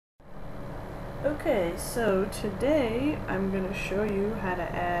Okay, so today I'm going to show you how to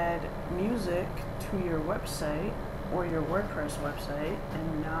add music to your website or your WordPress website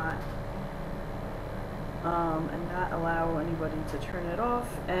and not allow anybody to turn it off,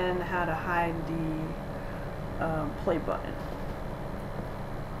 and how to hide the play button.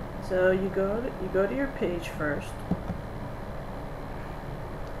 So you go to your page first,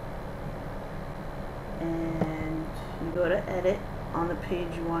 and you go to edit. On the page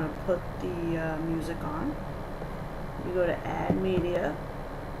you want to put the music on. You go to add media,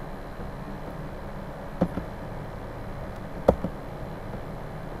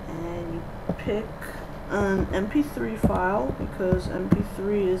 and you pick an MP3 file because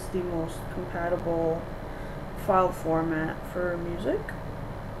MP3 is the most compatible file format for music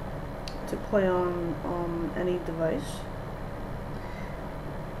to play on any device.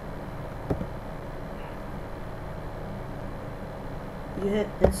 You hit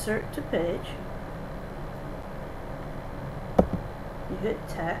insert to page, you hit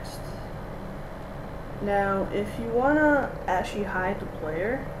text. Now if you want to actually hide the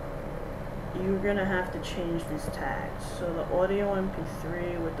player, you're going to have to change these tags. So the audio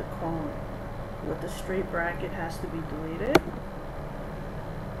MP3 with the colon, with the straight bracket, has to be deleted,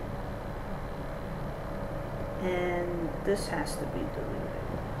 and this has to be deleted.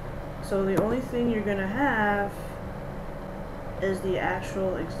 So the only thing you're going to have is the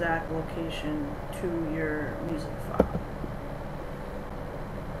actual exact location to your music file.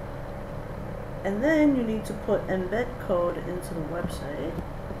 And then you need to put embed code into the website,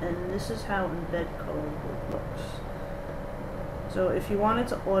 and this is how embed code looks. So if you want it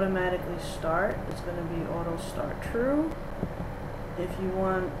to automatically start, it's going to be auto start true. If you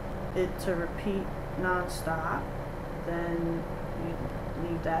want it to repeat non-stop, then you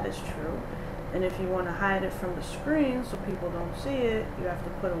leave that as true. And if you want to hide it from the screen so people don't see it, you have to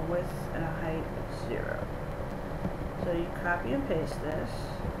put a width and a height of 0. So you copy and paste this.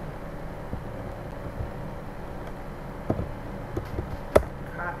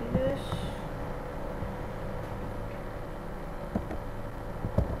 Copy this.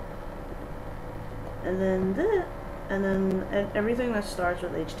 And then this, and then everything that starts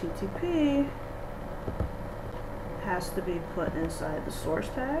with HTTP has to be put inside the source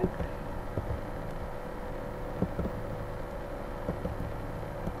tag.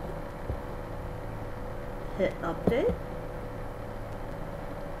 Hit update,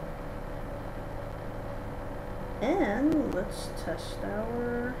 and let's test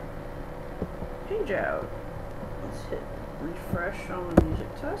our page out. Let's hit refresh on the music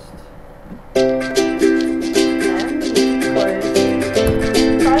test, and the music plays.